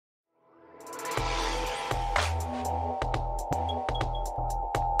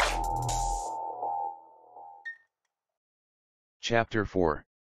Chapter 4.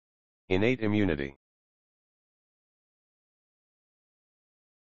 Innate immunity.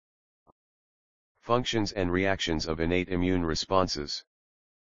 Functions and reactions of innate immune responses.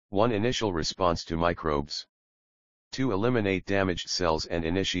 1. Initial response to microbes. 2. Eliminate damaged cells and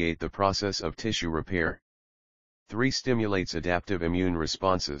initiate the process of tissue repair. 3. Stimulates adaptive immune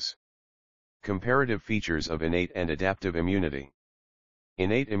responses. Comparative features of innate and adaptive immunity.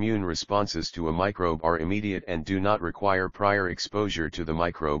 Innate immune responses to a microbe are immediate and do not require prior exposure to the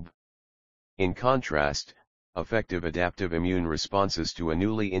microbe. In contrast, effective adaptive immune responses to a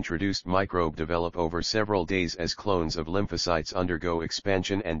newly introduced microbe develop over several days as clones of lymphocytes undergo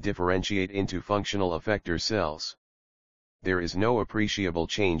expansion and differentiate into functional effector cells. There is no appreciable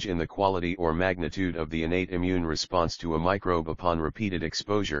change in the quality or magnitude of the innate immune response to a microbe upon repeated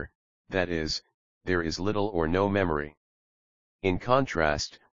exposure, that is, there is little or no memory. In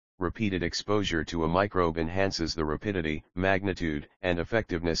contrast, repeated exposure to a microbe enhances the rapidity, magnitude, and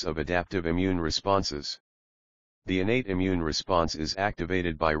effectiveness of adaptive immune responses. The innate immune response is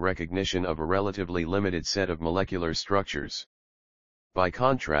activated by recognition of a relatively limited set of molecular structures. By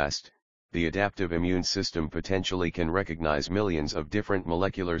contrast, the adaptive immune system potentially can recognize millions of different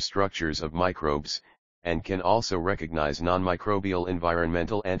molecular structures of microbes, and can also recognize nonmicrobial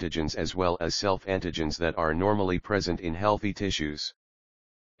environmental antigens as well as self-antigens that are normally present in healthy tissues.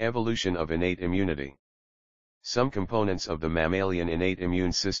 Evolution of innate immunity. Some components of the mammalian innate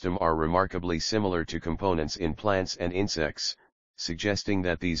immune system are remarkably similar to components in plants and insects, suggesting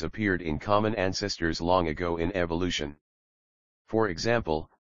that these appeared in common ancestors long ago in evolution. For example,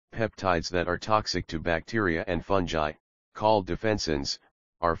 peptides that are toxic to bacteria and fungi, called defensins,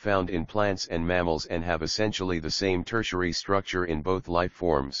 are found in plants and mammals and have essentially the same tertiary structure in both life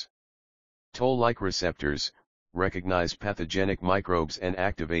forms. Toll-like receptors recognize pathogenic microbes and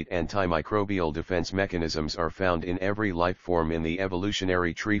activate antimicrobial defense mechanisms are found in every life form in the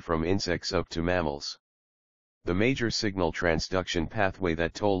evolutionary tree from insects up to mammals. The major signal transduction pathway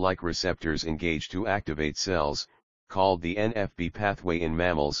that toll-like receptors engage to activate cells, called the NFB pathway in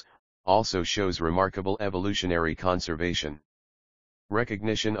mammals, also shows remarkable evolutionary conservation.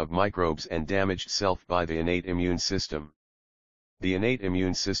 Recognition of microbes and damaged self by the innate immune system. The innate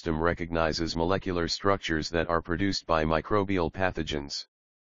immune system recognizes molecular structures that are produced by microbial pathogens.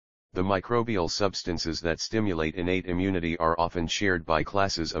 The microbial substances that stimulate innate immunity are often shared by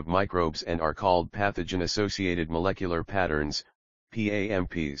classes of microbes and are called pathogen-associated molecular patterns,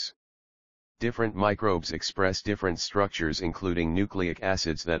 PAMPs. Different microbes express different structures including nucleic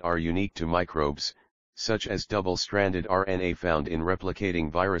acids that are unique to microbes, such as double-stranded RNA found in replicating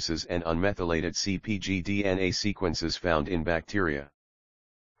viruses and unmethylated CpG DNA sequences found in bacteria.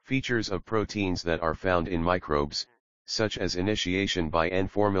 Features of proteins that are found in microbes, such as initiation by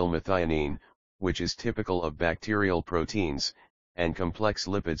N-formylmethionine, which is typical of bacterial proteins, and complex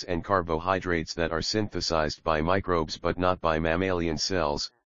lipids and carbohydrates that are synthesized by microbes but not by mammalian cells,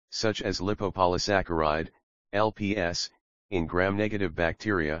 such as lipopolysaccharide, LPS, in gram-negative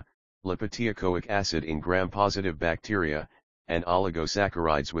bacteria, lipoteichoic acid in gram-positive bacteria, and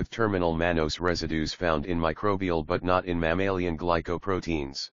oligosaccharides with terminal mannose residues found in microbial but not in mammalian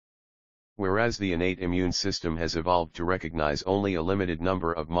glycoproteins. Whereas the innate immune system has evolved to recognize only a limited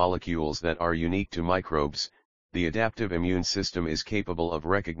number of molecules that are unique to microbes, the adaptive immune system is capable of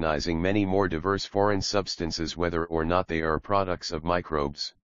recognizing many more diverse foreign substances whether or not they are products of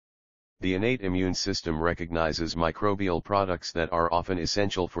microbes. The innate immune system recognizes microbial products that are often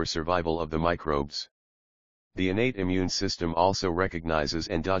essential for survival of the microbes. The innate immune system also recognizes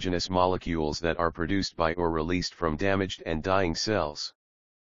endogenous molecules that are produced by or released from damaged and dying cells.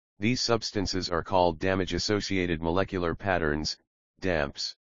 These substances are called damage-associated molecular patterns,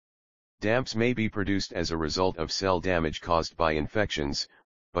 DAMPs. DAMPs may be produced as a result of cell damage caused by infections,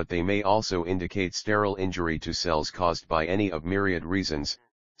 but they may also indicate sterile injury to cells caused by any of myriad reasons,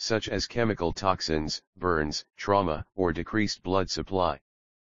 such as chemical toxins, burns, trauma, or decreased blood supply.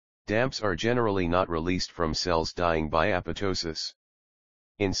 DAMPs are generally not released from cells dying by apoptosis.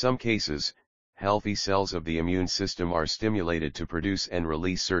 In some cases, healthy cells of the immune system are stimulated to produce and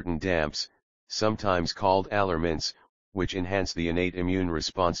release certain DAMPs, sometimes called alarmins, which enhance the innate immune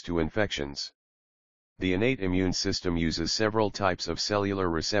response to infections. The innate immune system uses several types of cellular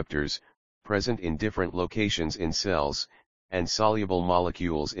receptors, present in different locations in cells, and soluble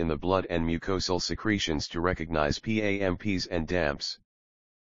molecules in the blood and mucosal secretions to recognize PAMPs and DAMPs.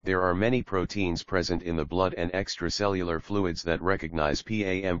 There are many proteins present in the blood and extracellular fluids that recognize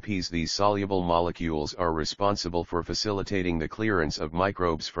PAMPs. These soluble molecules are responsible for facilitating the clearance of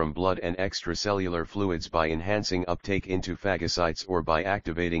microbes from blood and extracellular fluids by enhancing uptake into phagocytes or by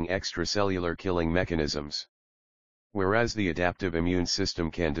activating extracellular killing mechanisms. Whereas the adaptive immune system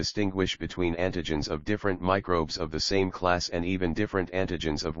can distinguish between antigens of different microbes of the same class and even different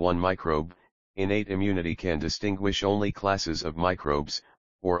antigens of one microbe, innate immunity can distinguish only classes of microbes,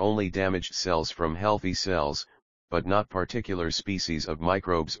 or only damaged cells from healthy cells, but not particular species of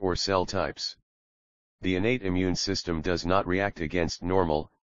microbes or cell types. The innate immune system does not react against normal,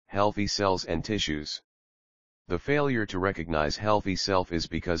 healthy cells and tissues. The failure to recognize healthy self is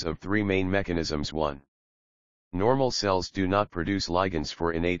because of three main mechanisms. 1. Normal cells do not produce ligands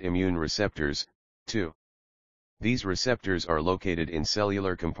for innate immune receptors. 2. These receptors are located in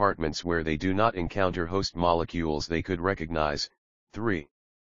cellular compartments where they do not encounter host molecules they could recognize. 3.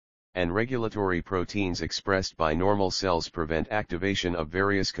 And regulatory proteins expressed by normal cells prevent activation of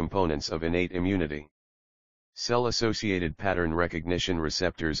various components of innate immunity. Cell-associated pattern recognition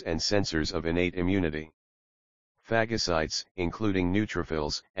receptors and sensors of innate immunity. Phagocytes, including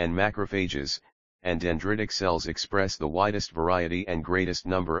neutrophils and macrophages, and dendritic cells express the widest variety and greatest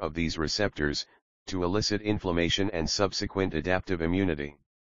number of these receptors, to elicit inflammation and subsequent adaptive immunity.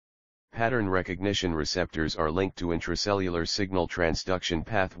 Pattern recognition receptors are linked to intracellular signal transduction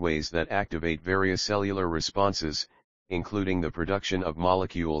pathways that activate various cellular responses, including the production of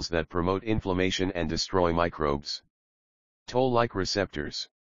molecules that promote inflammation and destroy microbes. Toll-like receptors.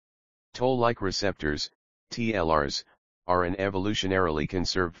 Toll-like receptors, TLRs, are an evolutionarily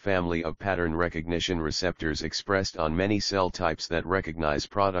conserved family of pattern recognition receptors expressed on many cell types that recognize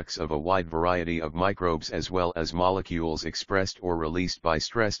products of a wide variety of microbes as well as molecules expressed or released by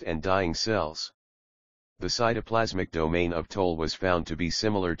stressed and dying cells. The cytoplasmic domain of Toll was found to be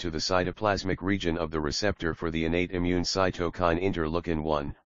similar to the cytoplasmic region of the receptor for the innate immune cytokine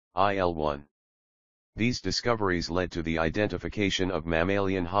interleukin-1, IL-1. These discoveries led to the identification of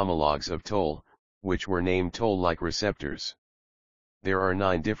mammalian homologs of Toll, which were named Toll-like receptors. There are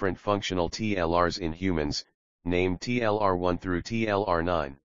 9 different functional TLRs in humans, named TLR1 through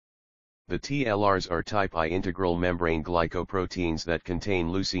TLR9. The TLRs are type I integral membrane glycoproteins that contain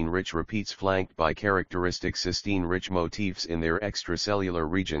leucine-rich repeats flanked by characteristic cysteine-rich motifs in their extracellular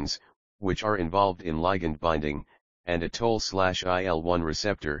regions, which are involved in ligand binding, and a Toll/IL-1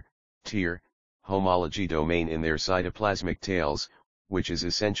 receptor, TIR, homology domain in their cytoplasmic tails, which is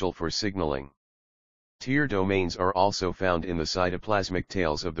essential for signaling. TIR domains are also found in the cytoplasmic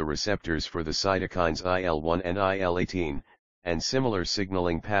tails of the receptors for the cytokines IL-1 and IL-18, and similar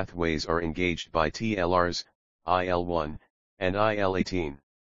signaling pathways are engaged by TLRs, IL-1, and IL-18.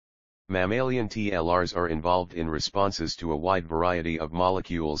 Mammalian TLRs are involved in responses to a wide variety of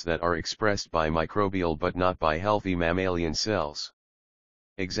molecules that are expressed by microbial but not by healthy mammalian cells.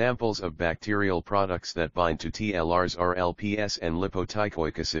 Examples of bacterial products that bind to TLRs are LPS and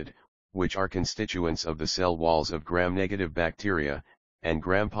lipoteichoic acid, which are constituents of the cell walls of gram-negative bacteria, and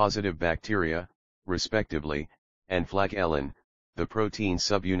gram-positive bacteria, respectively, and flagellin, the protein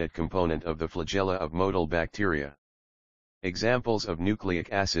subunit component of the flagella of motile bacteria. Examples of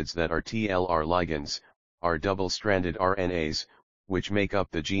nucleic acids that are TLR ligands, are double-stranded RNAs, which make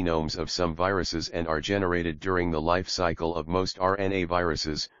up the genomes of some viruses and are generated during the life cycle of most RNA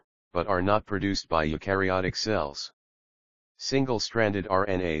viruses, but are not produced by eukaryotic cells. Single-stranded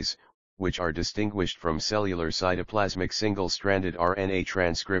RNAs, which are distinguished from cellular cytoplasmic single-stranded RNA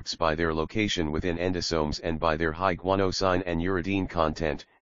transcripts by their location within endosomes and by their high guanosine and uridine content,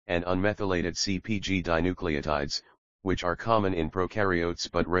 and unmethylated CpG dinucleotides, which are common in prokaryotes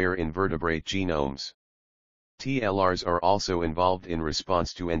but rare in vertebrate genomes. TLRs are also involved in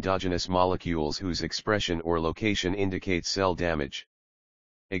response to endogenous molecules whose expression or location indicates cell damage.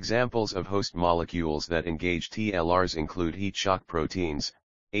 Examples of host molecules that engage TLRs include heat shock proteins,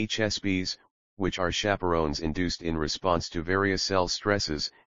 HSPs, which are chaperones induced in response to various cell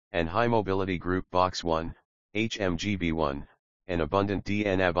stresses, and high mobility group BOX1, HMGB1, an abundant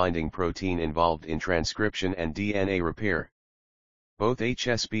DNA binding protein involved in transcription and DNA repair. Both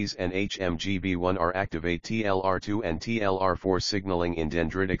HSPs and HMGB1 are activate TLR2 and TLR4 signaling in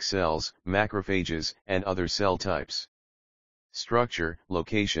dendritic cells, macrophages, and other cell types. Structure,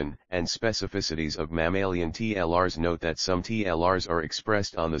 location, and specificities of mammalian TLRs. Note that some TLRs are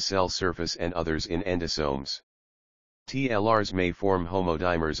expressed on the cell surface and others in endosomes. TLRs may form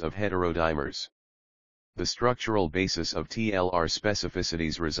homodimers of heterodimers. The structural basis of TLR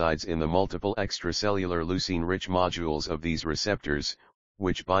specificities resides in the multiple extracellular leucine-rich modules of these receptors,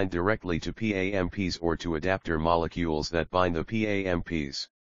 which bind directly to PAMPs or to adapter molecules that bind the PAMPs.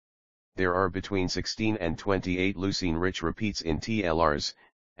 There are between 16 and 28 leucine-rich repeats in TLRs,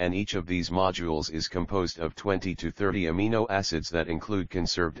 and each of these modules is composed of 20 to 30 amino acids that include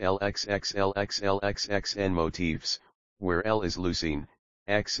conserved LXXLXLXXN motifs, where L is leucine,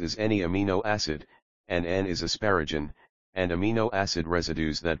 X is any amino acid, and N is asparagine, and amino acid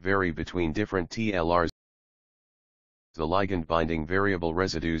residues that vary between different TLRs. The ligand-binding variable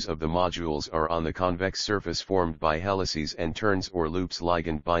residues of the modules are on the convex surface formed by helices and turns or loops.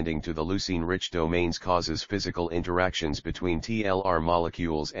 Ligand binding to the leucine-rich domains causes physical interactions between TLR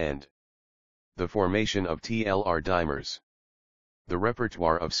molecules and the formation of TLR dimers. The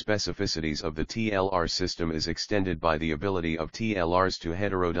repertoire of specificities of the TLR system is extended by the ability of TLRs to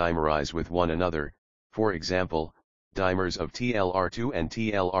heterodimerize with one another. For example, dimers of TLR2 and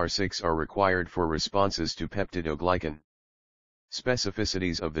TLR6 are required for responses to peptidoglycan.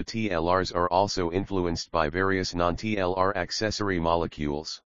 Specificities of the TLRs are also influenced by various non-TLR accessory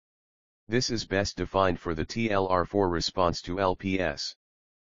molecules. This is best defined for the TLR4 response to LPS.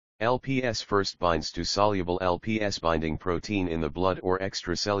 LPS first binds to soluble LPS binding protein in the blood or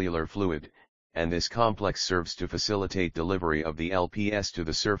extracellular fluid, and this complex serves to facilitate delivery of the LPS to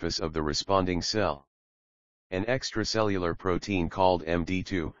the surface of the responding cell. An extracellular protein called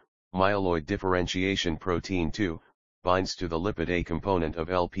MD2, myeloid differentiation protein 2, binds to the lipid A component of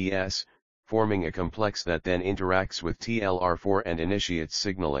LPS, forming a complex that then interacts with TLR4 and initiates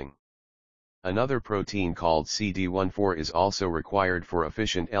signaling. Another protein called CD14 is also required for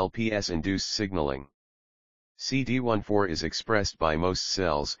efficient LPS-induced signaling. CD14 is expressed by most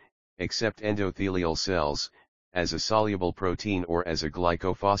cells, except endothelial cells, as a soluble protein or as a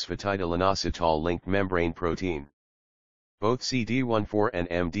glycophosphatidylainositol-linked membrane protein. Both CD14 and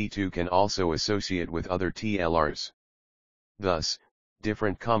MD2 can also associate with other TLRs. Thus,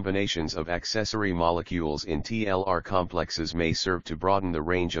 different combinations of accessory molecules in TLR complexes may serve to broaden the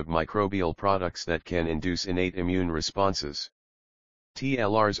range of microbial products that can induce innate immune responses.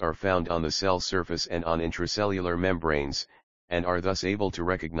 TLRs are found on the cell surface and on intracellular membranes, and are thus able to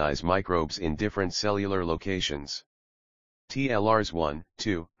recognize microbes in different cellular locations. TLRs 1,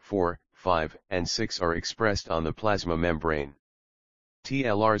 2, 4, 5, and 6 are expressed on the plasma membrane.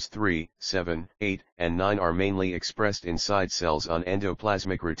 TLRs 3, 7, 8, and 9 are mainly expressed inside cells on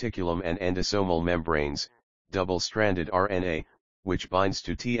endoplasmic reticulum and endosomal membranes, double-stranded RNA, which binds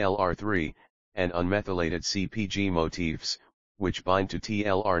to TLR3, and unmethylated CpG motifs, which bind to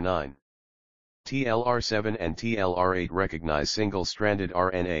TLR9. TLR7 and TLR8 recognize single-stranded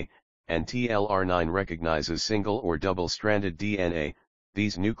RNA, and TLR9 recognizes single or double-stranded DNA.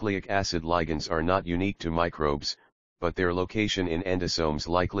 These nucleic acid ligands are not unique to microbes, but their location in endosomes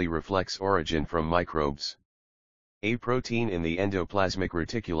likely reflects origin from microbes. A protein in the endoplasmic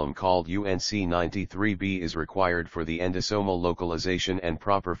reticulum called UNC93B is required for the endosomal localization and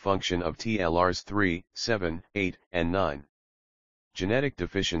proper function of TLRs 3, 7, 8, and 9. Genetic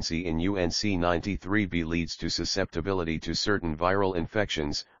deficiency in UNC93B leads to susceptibility to certain viral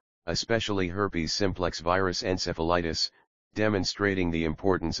infections, especially herpes simplex virus encephalitis, demonstrating the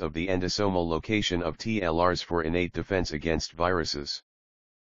importance of the endosomal location of TLRs for innate defense against viruses.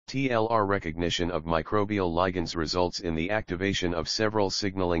 TLR recognition of microbial ligands results in the activation of several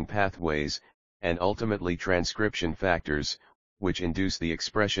signaling pathways, and ultimately transcription factors, which induce the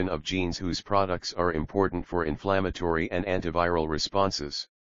expression of genes whose products are important for inflammatory and antiviral responses.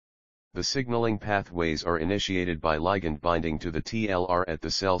 The signaling pathways are initiated by ligand binding to the TLR at the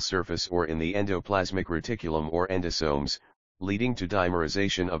cell surface or in the endoplasmic reticulum or endosomes, leading to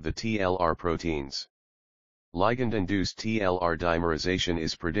dimerization of the TLR proteins. Ligand-induced TLR dimerization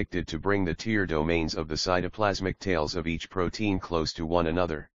is predicted to bring the tier domains of the cytoplasmic tails of each protein close to one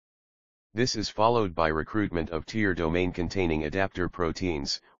another. This is followed by recruitment of tier domain-containing adapter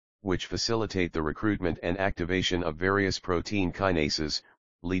proteins, which facilitate the recruitment and activation of various protein kinases,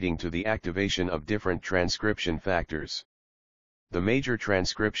 leading to the activation of different transcription factors. The major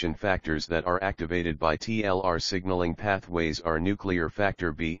transcription factors that are activated by TLR signaling pathways are nuclear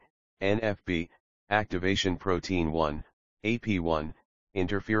factor B, NFB, activation protein 1, AP1,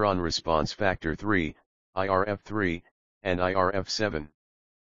 interferon response factor 3, IRF3, and IRF7.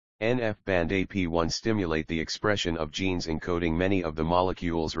 NF-band AP1 stimulate the expression of genes encoding many of the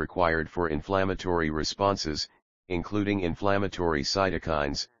molecules required for inflammatory responses, including inflammatory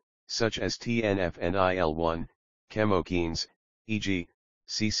cytokines, such as TNF and IL-1, chemokines, e.g.,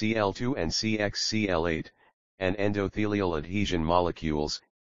 CCL2 and CXCL8, and endothelial adhesion molecules,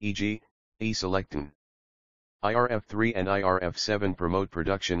 e.g., E-selectin. IRF3 and IRF7 promote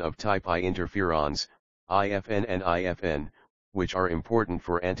production of type I interferons, IFN and IFN, which are important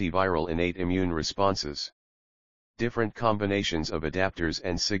for antiviral innate immune responses. Different combinations of adapters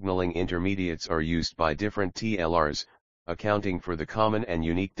and signaling intermediates are used by different TLRs, accounting for the common and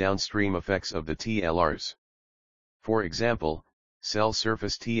unique downstream effects of the TLRs. For example, cell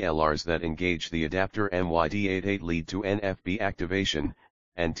surface TLRs that engage the adapter MYD88 lead to NFB activation,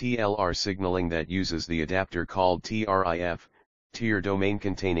 and TLR signaling that uses the adapter called TRIF, TIR domain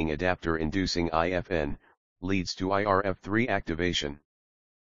containing adapter inducing IFN, leads to IRF3 activation.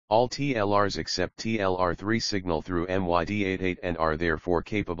 All TLRs except TLR3 signal through MYD88 and are therefore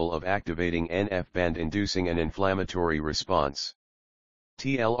capable of activating NF band inducing an inflammatory response.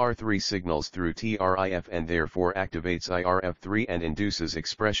 TLR3 signals through TRIF and therefore activates IRF3 and induces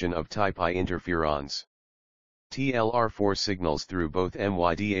expression of type I interferons. TLR4 signals through both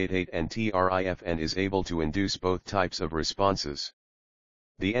MYD88 and TRIF and is able to induce both types of responses.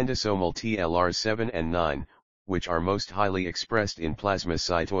 The endosomal TLRs 7 and 9, which are most highly expressed in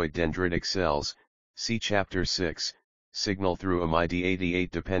plasmacytoid dendritic cells, see Chapter 6, signal through a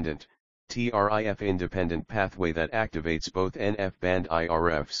MYD88-dependent, TRIF-independent pathway that activates both NF band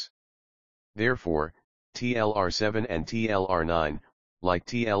IRFs. Therefore, TLR7 and TLR9, like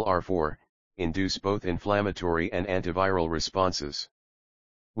TLR4, induce both inflammatory and antiviral responses.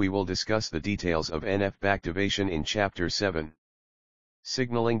 We will discuss the details of NF activation in Chapter 7.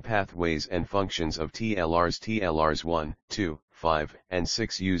 Signaling pathways and functions of TLRs 1, 2, 5, and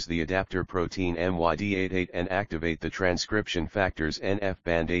 6 use the adapter protein MYD88 and activate the transcription factors NF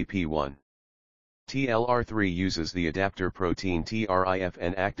band AP1. TLR3 uses the adapter protein TRIF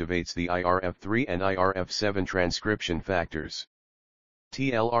and activates the IRF3 and IRF7 transcription factors.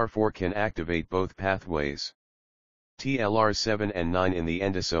 TLR4 can activate both pathways. TLR7 and 9 in the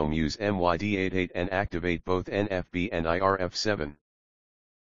endosome use MYD88 and activate both NFB and IRF7.